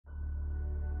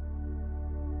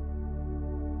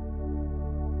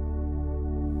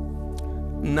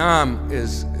Nam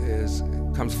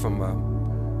comes from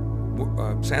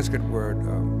a Sanskrit word,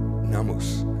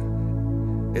 namus.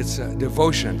 It's a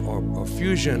devotion or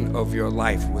fusion of your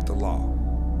life with the law.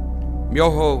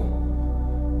 Myoho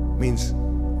means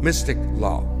mystic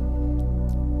law.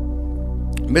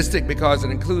 Mystic because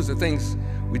it includes the things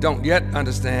we don't yet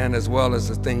understand as well as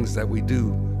the things that we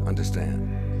do understand.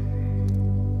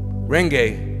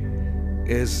 Renge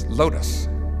is lotus,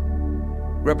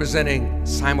 representing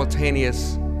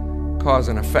simultaneous cause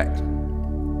and effect.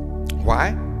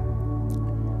 Why?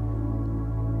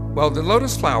 Well, the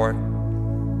lotus flower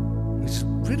is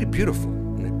really beautiful,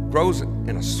 and it grows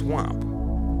in a swamp.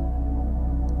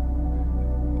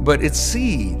 But its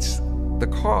seeds, the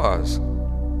cause,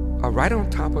 are right on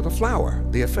top of the flower,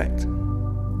 the effect.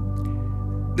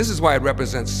 This is why it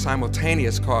represents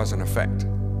simultaneous cause and effect.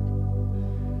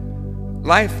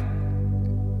 Life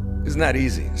is not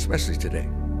easy, especially today.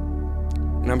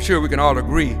 And I'm sure we can all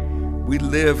agree we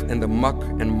live in the muck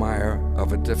and mire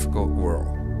of a difficult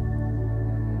world.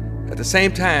 At the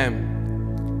same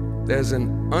time, there's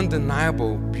an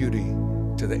undeniable beauty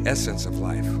to the essence of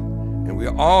life. And we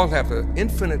all have an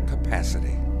infinite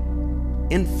capacity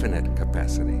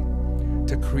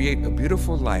to create a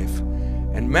beautiful life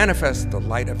and manifest the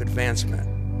light of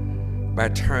advancement by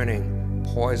turning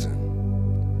poison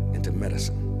into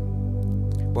medicine.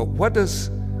 But what does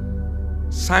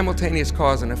simultaneous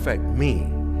cause and effect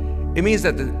mean? It means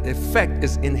that the effect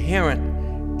is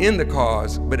inherent in the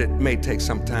cause, but it may take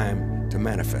some time to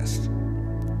manifest.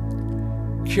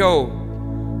 Kyo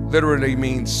literally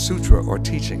means sutra or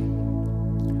teaching.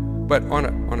 But on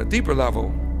a deeper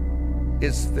level,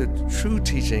 it's the true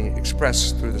teaching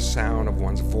expressed through the sound of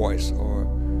one's voice or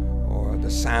the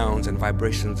sounds and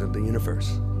vibrations of the universe.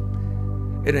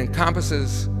 It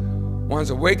encompasses one's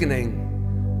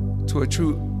awakening to a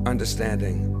true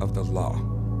understanding of the law.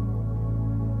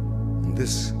 And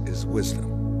this is wisdom.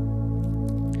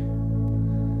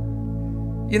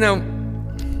 You know,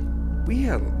 we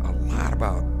hear a lot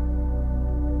about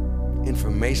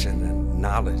information and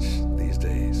knowledge these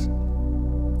days.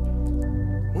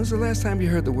 When's the last time you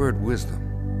heard the word wisdom?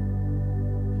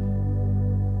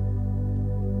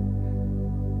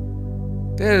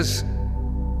 There's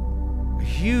a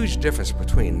huge difference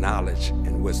between knowledge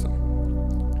and wisdom.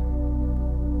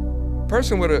 A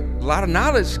person with a lot of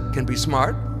knowledge can be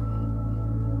smart,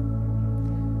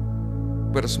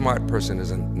 but a smart person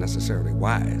isn't necessarily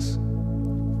wise.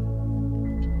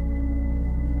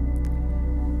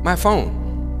 My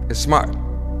phone is smart,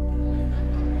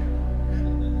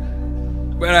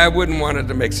 but I wouldn't want it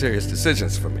to make serious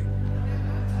decisions for me.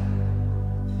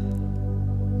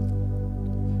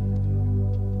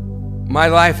 My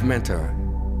life mentor,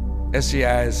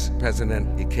 SGI's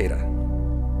President Ikeda,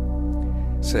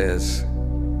 says,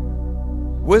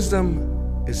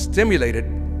 wisdom is stimulated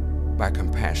by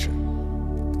compassion.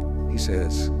 He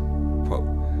says, quote,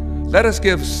 "Let us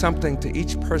give something to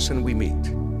each person we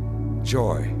meet: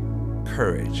 joy,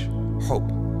 courage,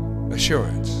 hope,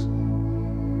 assurance,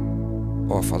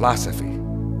 or philosophy,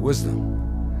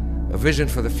 wisdom, a vision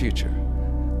for the future.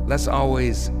 Let's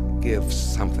always give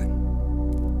something."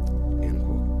 End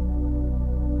quote.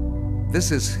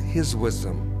 This is his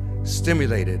wisdom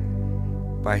stimulated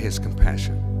by his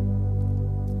compassion.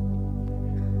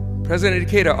 President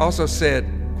Ikeda also said,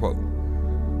 quote,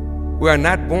 "We are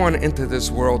not born into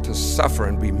this world to suffer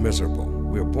and be miserable.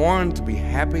 We are born to be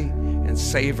happy and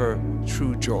savor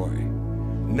true joy,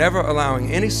 never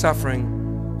allowing any suffering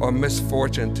or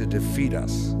misfortune to defeat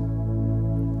us.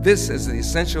 This is the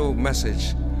essential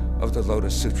message of the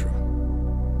Lotus Sutra."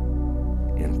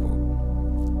 End quote.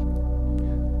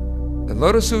 The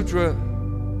Lotus Sutra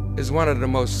is one of the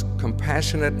most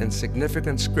compassionate and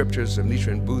significant scriptures of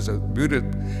Nichiren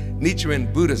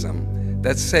Buddhism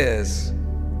that says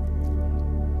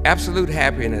absolute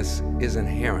happiness is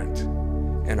inherent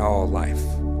in all life.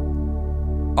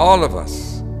 All of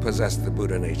us possess the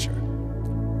Buddha nature,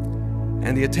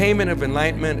 and the attainment of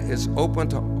enlightenment is open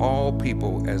to all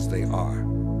people as they are.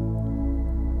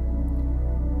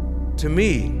 To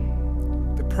me,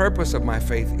 the purpose of my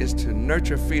faith is to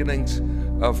nurture feelings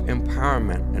of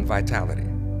empowerment and vitality,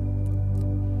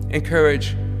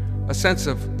 encourage a sense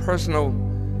of personal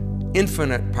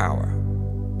infinite power,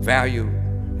 value,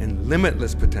 and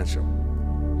limitless potential,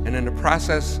 and in the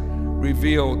process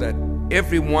reveal that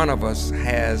every one of us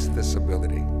has this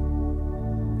ability.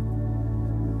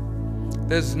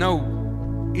 There's no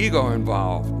ego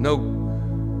involved, no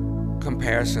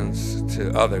comparisons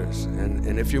to others.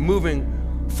 And if you're moving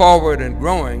forward and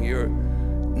growing, you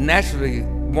naturally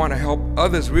want to help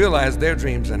others realize their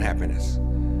dreams and happiness.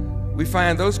 We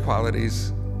find those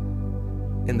qualities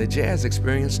in the jazz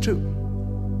experience too.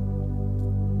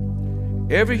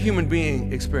 Every human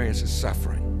being experiences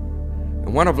suffering.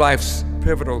 And one of life's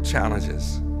pivotal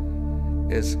challenges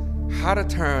is how to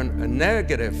turn a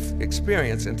negative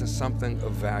experience into something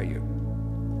of value.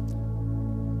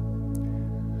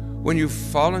 When you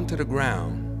fall into the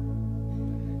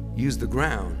ground, use the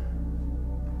ground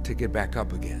to get back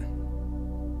up again.